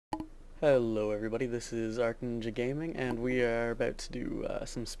Hello everybody, this is Arc Ninja Gaming, and we are about to do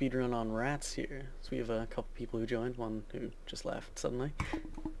some speedrun on rats here. So we have a couple people who joined, one who just left suddenly.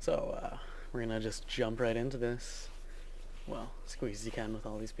 So we're gonna just jump right into this. Well, squeeze as you can with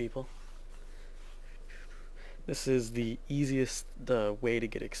all these people. This is the easiest way to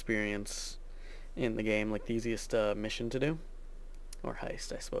get experience in the game, like the easiest mission to do. Or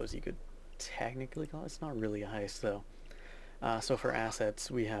heist, I suppose you could technically call it. It's not really a heist though. So for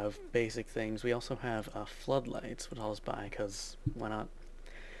assets, we have basic things. We also have floodlights, which I'll just buy because why not?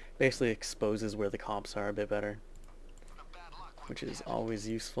 Basically exposes where the cops are a bit better, which is always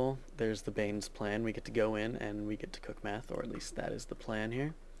useful. There's the Bane's plan. We get to go in and we get to cook meth, or at least that is the plan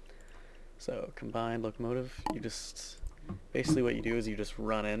here. So combined locomotive, you just basically what you do is you just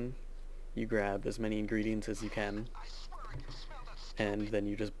run in, you grab as many ingredients as you can, and then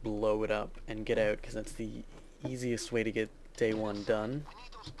you just blow it up and get out because that's the easiest way to get day one done.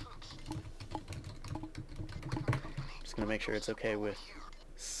 Just gonna make sure it's okay with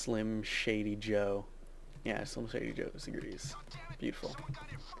Slim Shady Joe. Yeah, Slim Shady Joe agrees. Beautiful.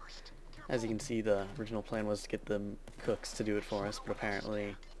 As you can see, the original plan was to get the cooks to do it for us, but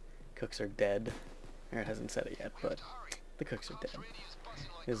apparently cooks are dead. Or it hasn't said it yet, but the cooks are dead.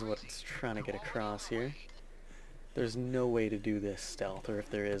 Is what it's trying to get across here. There's no way to do this stealth, or if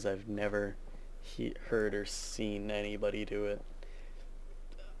there is, I've never heard or seen anybody do it.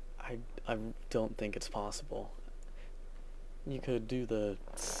 I don't think it's possible. You could do the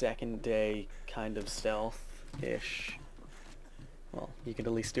second day kind of stealth-ish. Well, you could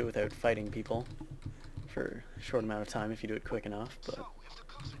at least do it without fighting people for a short amount of time if you do it quick enough, but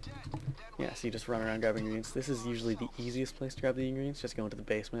yeah, so you just run around grabbing ingredients. This is usually the easiest place to grab the ingredients, just go into the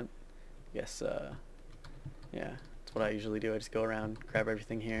basement. Yes, yeah, that's what I usually do. I just go around, grab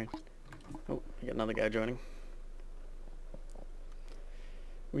everything here. Oh, you got another guy joining.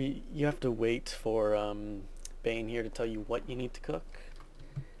 You have to wait for Bane here to tell you what you need to cook,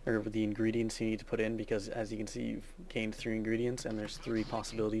 or the ingredients you need to put in, because as you can see, you've gained 3 ingredients and there's 3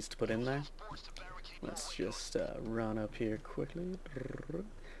 possibilities to put in there. Let's just run up here quickly.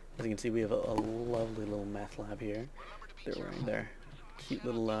 As you can see, we have a lovely little meth lab here. They're wearing their cute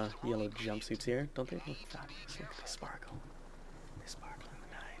little yellow jumpsuits here. Don't they look fabulous? Look, they sparkle. They sparkle in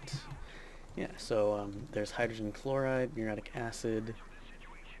the night. Yeah, so there's hydrogen chloride, muriatic acid,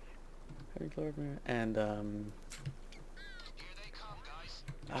 and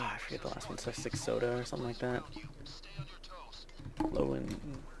I forget the last one, cystic soda or something like that. Blow in.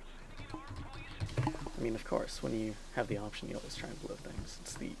 I mean, of course, when you have the option, you always try and blow things.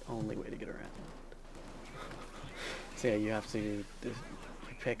 It's the only way to get around. So yeah, you have to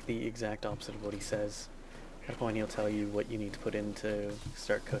pick the exact opposite of what he says. At a point, he'll tell you what you need to put in to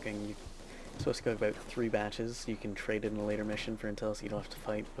start cooking. You're supposed to cook about 3 batches. You can trade it in a later mission for intel, so you don't have to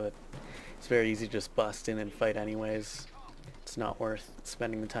fight, but it's very easy to just bust in and fight anyways. It's not worth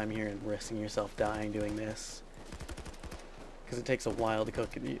spending the time here and risking yourself dying doing this, because it takes a while to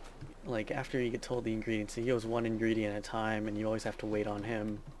cook. Like, after you get told the ingredients, he goes 1 ingredient at a time, and you always have to wait on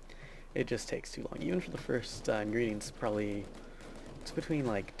him. It just takes too long. Even for the first ingredients, probably it's between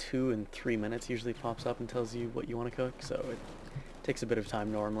like 2 and 3 minutes usually pops up and tells you what you want to cook, so it takes a bit of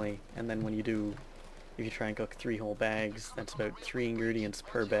time normally. And then when you do, if you try and cook 3 whole bags, that's about 3 ingredients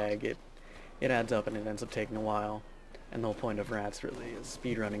per bag. It adds up and it ends up taking a while. And the whole point of rats really is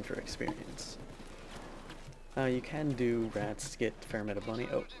speedrunning for experience. You can do rats to get a fair amount of money.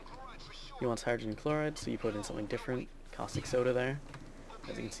 Oh, he wants hydrogen chloride, so you put in something different. Caustic soda there.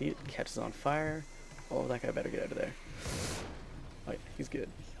 As you can see, it catches on fire. Oh, that guy better get out of there. Oh yeah, he's good.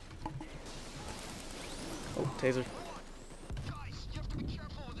 Oh, taser.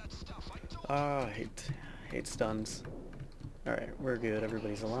 Ah, I hate stuns. Alright, we're good.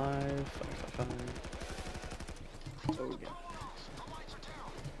 Everybody's alive. Fire. Oh,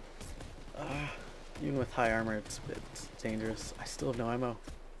 yeah. Even with high armor, it's dangerous. I still have no ammo.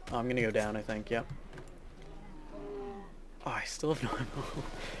 Oh, I'm gonna go down, I think. Yep. Oh, I still have no ammo.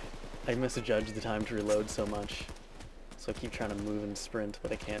 I misjudged the time to reload so much. So I keep trying to move and sprint,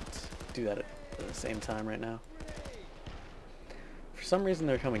 but I can't do that at the same time right now. For some reason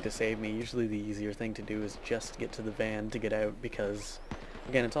they're coming to save me. Usually the easier thing to do is just get to the van to get out, because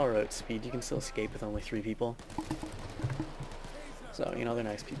again, it's all about speed. You can still escape with only 3 people. So, you know, they're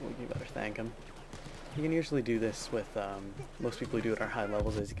nice people. You better thank them. You can usually do this with, most people who do it are high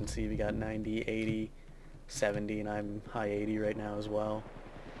levels. As you can see, we got 90, 80, 70, and I'm high 80 right now as well.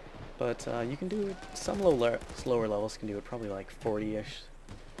 But you can do it, some slower levels can do it, probably like 40-ish,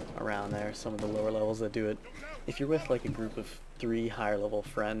 around there. Some of the lower levels that do it. If you're with like a group of 3 higher level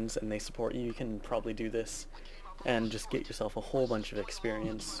friends and they support you, you can probably do this and just get yourself a whole bunch of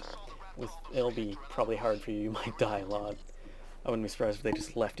experience. it'll be probably hard for you. You might die a lot. I wouldn't be surprised if they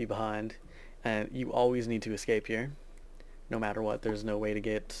just left you behind. And you always need to escape here, no matter what. There's no way to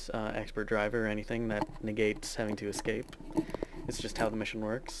get expert driver or anything that negates having to escape. It's just how the mission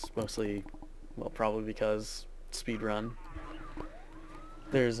works. Mostly, well, probably because speed run.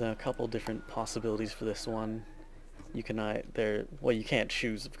 There's a couple different possibilities for this one. You can well, you can't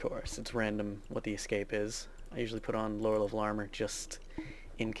choose, of course. It's random what the escape is. I usually put on lower level armor just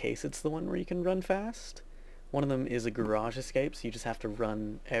in case it's the one where you can run fast. One of them is a garage escape, so you just have to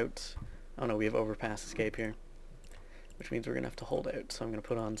run out. Oh no, we have overpass escape here, which means we're gonna have to hold out. So I'm gonna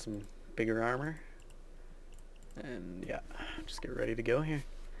put on some bigger armor, and yeah, just get ready to go here.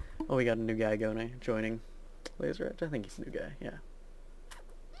 Oh, we got a new guy joining. Laser Edge? I think he's a new guy. Yeah.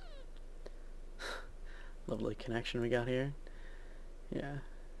 Lovely connection we got here. Yeah.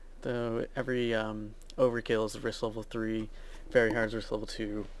 Though every overkill is risk level 3, very hard is risk level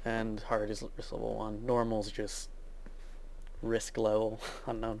 2, and hard is risk level 1. Normal's just risk level.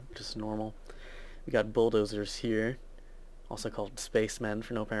 I don't know, just normal. We got bulldozers here, also called spacemen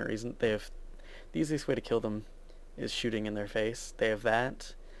for no apparent reason. They have the easiest way to kill them is shooting in their face. They have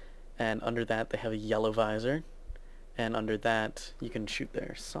that, and under that they have a yellow visor, and under that you can shoot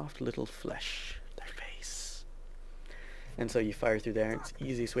their soft little flesh. And so you fire through there. It's the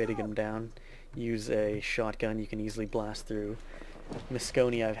easiest way to get them down. Use a shotgun. You can easily blast through.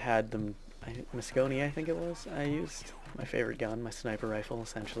 Moscone, I've had them... Moscone, I think it was, I used. My favorite gun, my sniper rifle,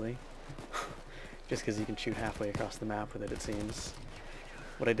 essentially. Just because you can shoot halfway across the map with it, it seems.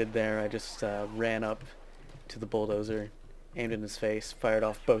 What I did there, I just ran up to the bulldozer, aimed in his face, fired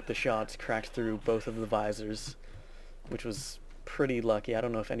off both the shots, cracked through both of the visors, which was pretty lucky. I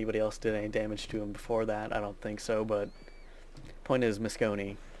don't know if anybody else did any damage to him before that. I don't think so, but... Point is,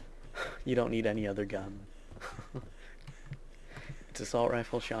 Moscone, you don't need any other gun. It's assault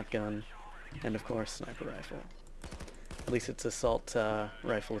rifle, shotgun, and of course sniper rifle. At least it's assault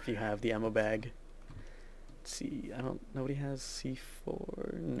rifle if you have the ammo bag. Let's see, nobody has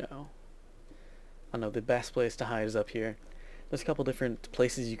C4? No. I know the best place to hide is up here. There's a couple different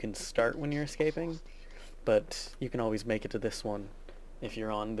places you can start when you're escaping, but you can always make it to this one if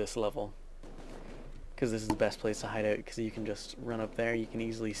you're on this level. Because this is the best place to hide out, because you can just run up there, you can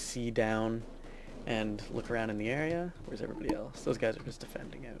easily see down and look around in the area. Where's everybody else? Those guys are just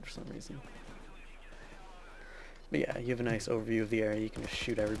defending out for some reason. But yeah, you have a nice overview of the area, you can just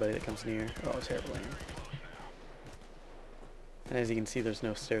shoot everybody that comes near. Oh, terrible aim. And as you can see, there's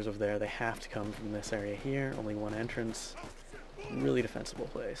no stairs over there. They have to come from this area here, only one entrance. Really defensible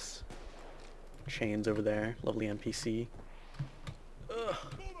place. Chains over there, lovely NPC. Ugh.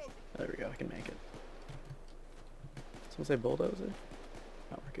 There we go, I can make it. Someone say bulldozer?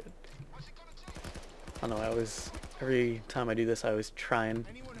 Oh, we're good. I don't know, every time I do this, I always try and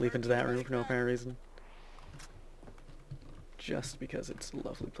leap into that room for no apparent reason. Just because it's a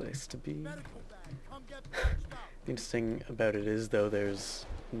lovely place to be. The interesting about it is, though, there's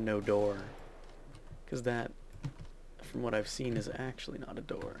no door. Because that, from what I've seen, is actually not a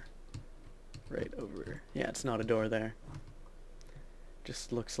door. Right over... Yeah, it's not a door there.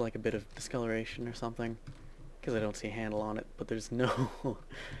 Just looks like a bit of discoloration or something. Because I don't see a handle on it, but there's no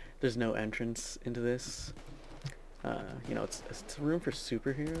there's no entrance into this. You know, it's a room for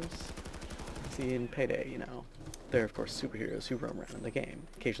superheroes. See, in Payday, you know, they're of course superheroes who roam around in the game.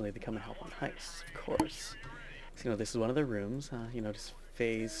 Occasionally they come and help on heists, of course. So, you know, this is one of their rooms. You know, just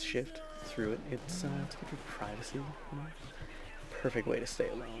phase shift through it. It's good for privacy. You know? Perfect way to stay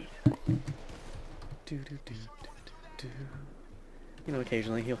alone. Do do do do do do. You know,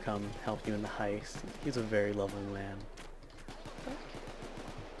 occasionally he'll come help you in the heist. He's a very lovely man.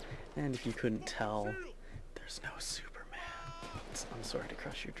 And if you couldn't tell, there's no Superman. I'm sorry to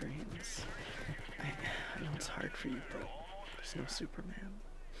crush your dreams. I know it's hard for you, but there's no Superman.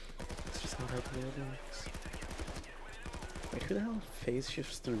 It's just not how the world works. Wait, who the hell phase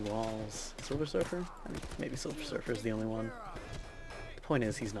shifts through walls? Silver Surfer? I mean, maybe Silver Surfer's the only one. The point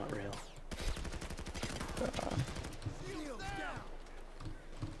is, he's not real.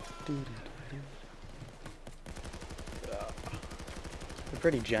 They're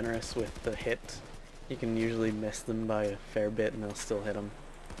pretty generous with the hit. You can usually miss them by a fair bit and they'll still hit them.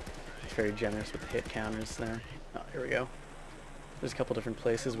 Very generous with the hit counters there. Oh, here we go. There's a couple different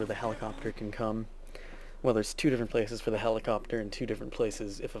places where the helicopter can come. Well, there's 2 different places for the helicopter and 2 different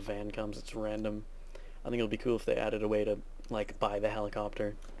places if a van comes. It's random. I think it would be cool if they added a way to, like, buy the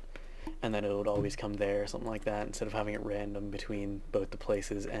helicopter and then it would always come there or something like that, instead of having it random between both the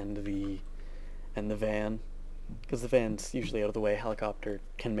places and the van. Because the van's usually out of the way, helicopter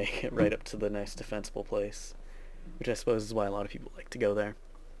can make it right up to the nice defensible place, which I suppose is why a lot of people like to go there.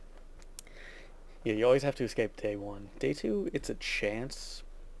 Yeah, you always have to escape day 1. Day 2, it's a chance,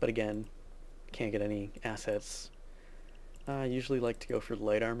 but again, can't get any assets. I usually like to go for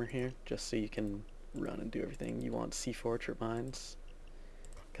light armor here, just so you can run and do everything. You want C4 trip mines,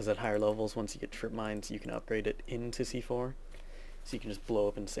 because at higher levels, once you get trip mines, you can upgrade it into C4, so you can just blow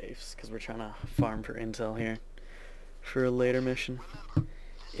up in safes, because we're trying to farm for intel here for a later mission.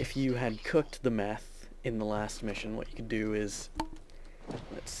 If you had cooked the meth in the last mission, what you could do is,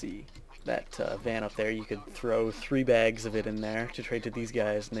 let's see, that van up there, you could throw 3 bags of it in there to trade to these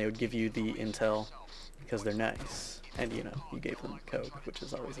guys, and they would give you the intel because they're nice. And, you know, you gave them coke, which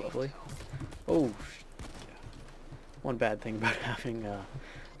is always lovely. Oh, one bad thing about having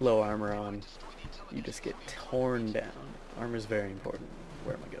low armor on, you just get torn down. Armor's very important.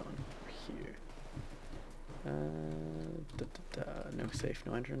 Where am I going? Here. No safe,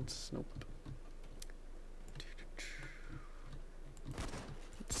 no entrance. Nope.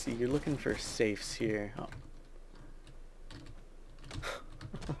 Let's see, you're looking for safes here. Oh.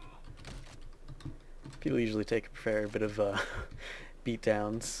 People usually take a fair bit of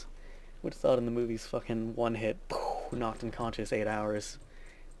beatdowns. Would have thought in the movies, fucking one hit, knocked unconscious 8 hours.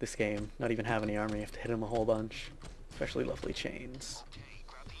 This game, not even have any armor, you have to hit him a whole bunch. Especially lovely chains.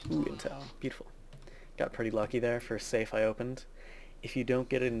 Ooh, intel. Beautiful. Got pretty lucky there for a safe I opened. If you don't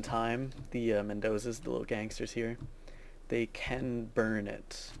get it in time, the Mendozas, the little gangsters here, they can burn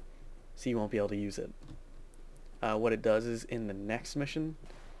it, so you won't be able to use it. What it does is, in the next mission,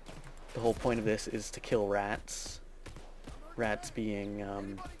 the whole point of this is to kill rats. Rats being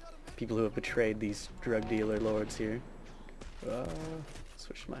people who have betrayed these drug dealer lords here.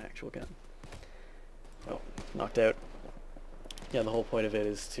 Switch to my actual gun. Oh, knocked out. Yeah, the whole point of it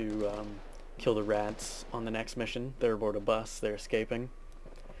is to kill the rats on the next mission. They're aboard a bus, they're escaping.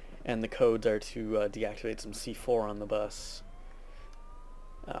 And the codes are to deactivate some C4 on the bus.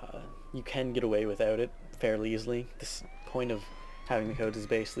 You can get away without it fairly easily. The point of having the codes is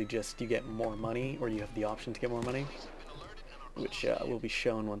basically just you get more money, or you have the option to get more money, which will be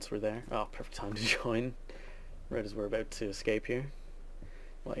shown once we're there. Oh, perfect time to join, right as we're about to escape here.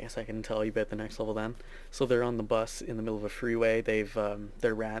 Well, I guess I can tell you about the next level then. So they're on the bus in the middle of a freeway.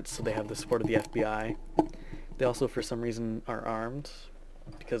 They're rats, so they have the support of the FBI. They also, for some reason, are armed,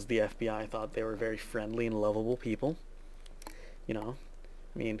 because the FBI thought they were very friendly and lovable people. You know,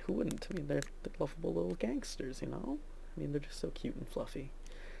 I mean, who wouldn't? I mean, they're lovable little gangsters, you know? I mean, they're just so cute and fluffy.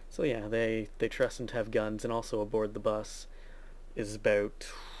 So yeah, they trust them to have guns, and also aboard the bus is about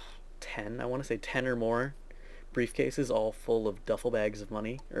 10, I want to say 10 or more briefcases, all full of duffel bags of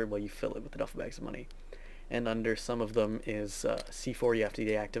money, or well, you fill it with the duffel bags of money. And under some of them is C4 you have to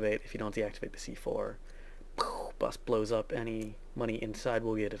deactivate. If you don't deactivate the C4, bus blows up, any money inside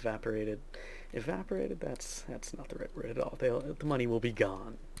will get evaporated. Evaporated? That's not the right word at all. The money will be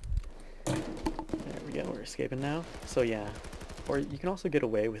gone. There we go, we're escaping now. So yeah, or you can also get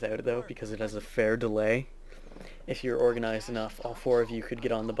away without it though, because it has a fair delay. If you're organized enough, all 4 of you could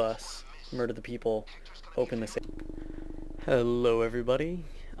get on the bus, murder the people, open the safe. Hello everybody.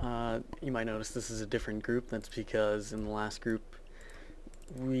 You might notice this is a different group. That's because in the last group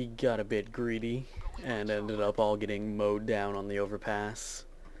we got a bit greedy and ended up all getting mowed down on the overpass,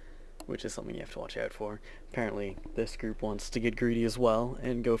 which is something you have to watch out for. Apparently this group wants to get greedy as well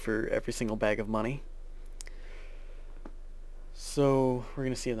and go for every single bag of money. So we're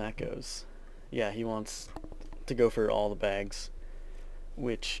gonna see how that goes. Yeah, he wants to go for all the bags,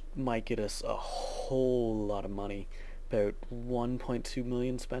 which might get us a whole lot of money. About 1.2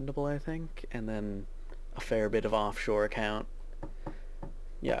 million spendable, I think, and then a fair bit of offshore account.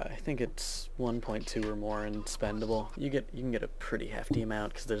 Yeah, I think it's 1.2 or more in spendable. You can get a pretty hefty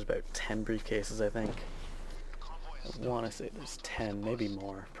amount, because there's about 10 briefcases, I think. I want to say there's 10, maybe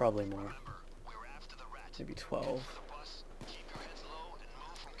more, probably more. Maybe 12.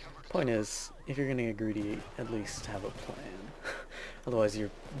 Point is, if you're gonna get greedy, at least have a plan. Otherwise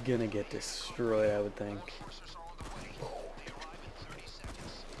you're gonna get destroyed, I would think.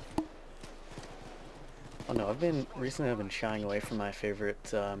 Oh no, recently I've been shying away from my favorite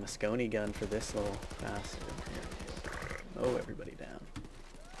Moscone gun for this little bastard. Oh, everybody down.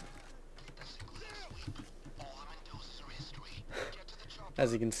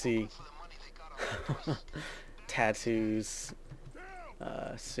 As you can see, tattoos,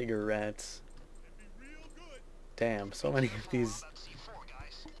 cigarettes. Damn, so many of these.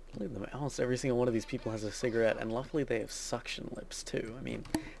 Look at them. Almost every single one of these people has a cigarette, and luckily they have suction lips too. I mean,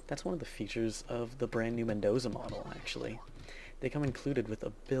 that's one of the features of the brand new Mendoza model, actually. They come included with a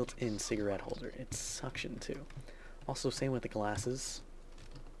built-in cigarette holder. It's suction too. Also, same with the glasses.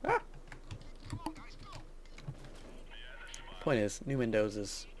 Ah! Point is, new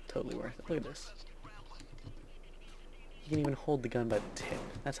Mendoza's totally worth it. Look at this. can even hold the gun by the tip.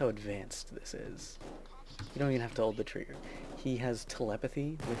 That's how advanced this is. You don't even have to hold the trigger. He has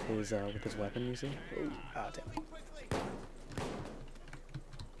telepathy with his weapon, you see? Oh, ah, damn.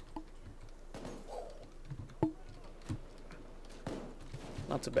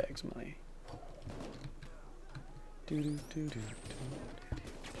 Lots of bags of money.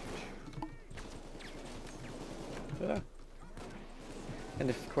 And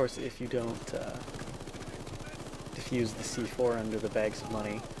of course, if you don't diffuse the C4 under the bags of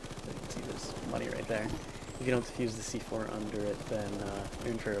money, you can see there's money right there. If you don't diffuse the C4 under it, then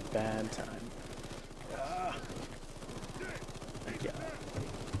you're in for a bad time. Yeah.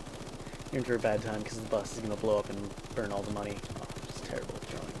 You're in for a bad time because the bus is going to blow up and burn all the money. Oh, it's terrible at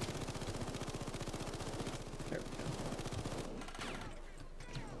throwing. There we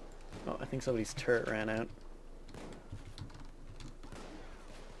go. Oh, I think somebody's turret ran out.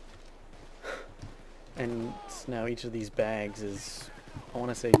 And now each of these bags is, I want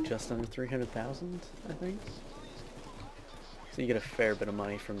to say, just under 300,000, I think. So you get a fair bit of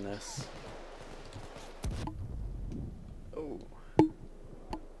money from this. Oh.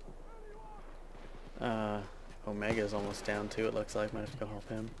 Omega's almost down too, it looks like. Might have to go help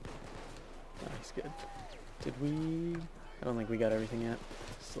him. Oh, he's good. Did we... I don't think we got everything yet.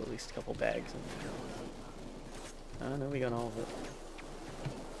 Still at least a couple bags in there. No, we got all of it.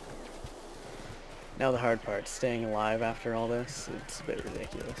 Now the hard part, staying alive after all this, it's a bit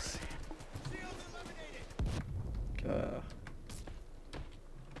ridiculous.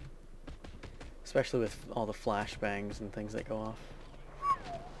 Especially with all the flashbangs and things that go off.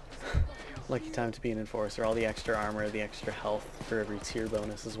 Lucky time to be an enforcer, all the extra armor, the extra health for every tier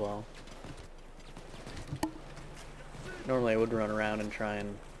bonus as well. Normally I would run around and try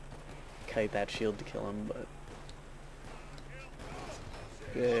and kite that shield to kill him,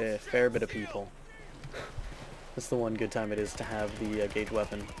 but fair bit of people. That's the one good time it is to have the gauge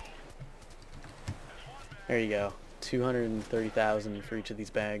weapon. There you go. 230,000 for each of these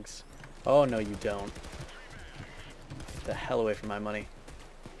bags. Oh, no you don't. Get the hell away from my money.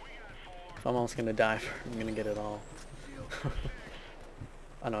 If I'm almost gonna die, I'm gonna get it all. I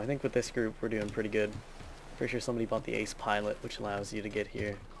don't know, I think with this group we're doing pretty good. Pretty sure somebody bought the Ace Pilot, which allows you to get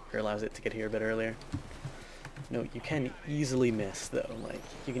here, or allows it to get here a bit earlier. No, you can easily miss though, like,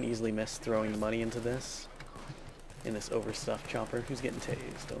 you can easily miss throwing the money into this. In this overstuffed chopper. Who's getting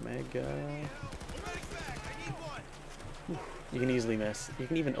tased? Omega. You can easily miss. You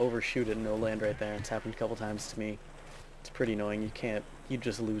can even overshoot it and it'll land right there. It's happened a couple times to me. It's pretty annoying. You can't, you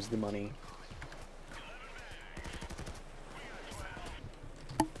just lose the money.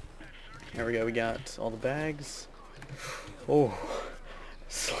 There we go, we got all the bags. Oh,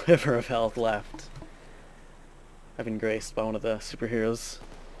 sliver of health left. I've been graced by one of the superheroes,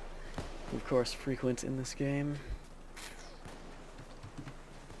 who of course frequent in this game.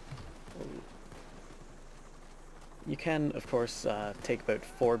 You can, of course, take about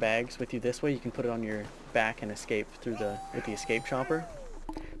 4 bags with you this way. You can put it on your back and escape through with the escape chopper.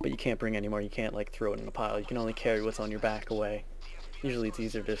 But you can't bring any more. You can't, like, throw it in a pile. You can only carry what's on your back away. Usually it's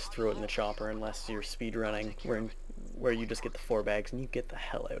easier to just throw it in the chopper unless you're speed running, where you just get the 4 bags and you get the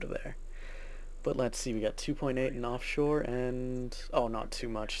hell out of there. But let's see, we got 2.8 in offshore and... oh, not too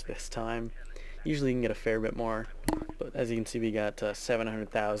much this time. Usually you can get a fair bit more. But as you can see, we got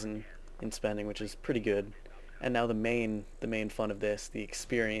 700,000 in spending, which is pretty good. And now the main fun of this, the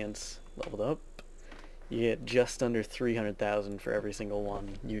experience, leveled up. You get just under 300,000 for every single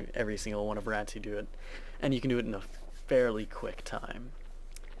one. Every single one of rats you do it, and you can do it in a fairly quick time.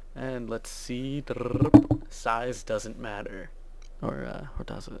 And let's see, size doesn't matter, or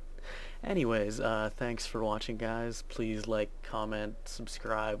does it? Anyways, thanks for watching, guys. Please like, comment,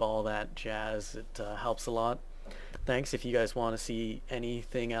 subscribe, all that jazz. It helps a lot. Thanks. If you guys want to see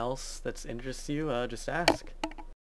anything else that interests you, just ask.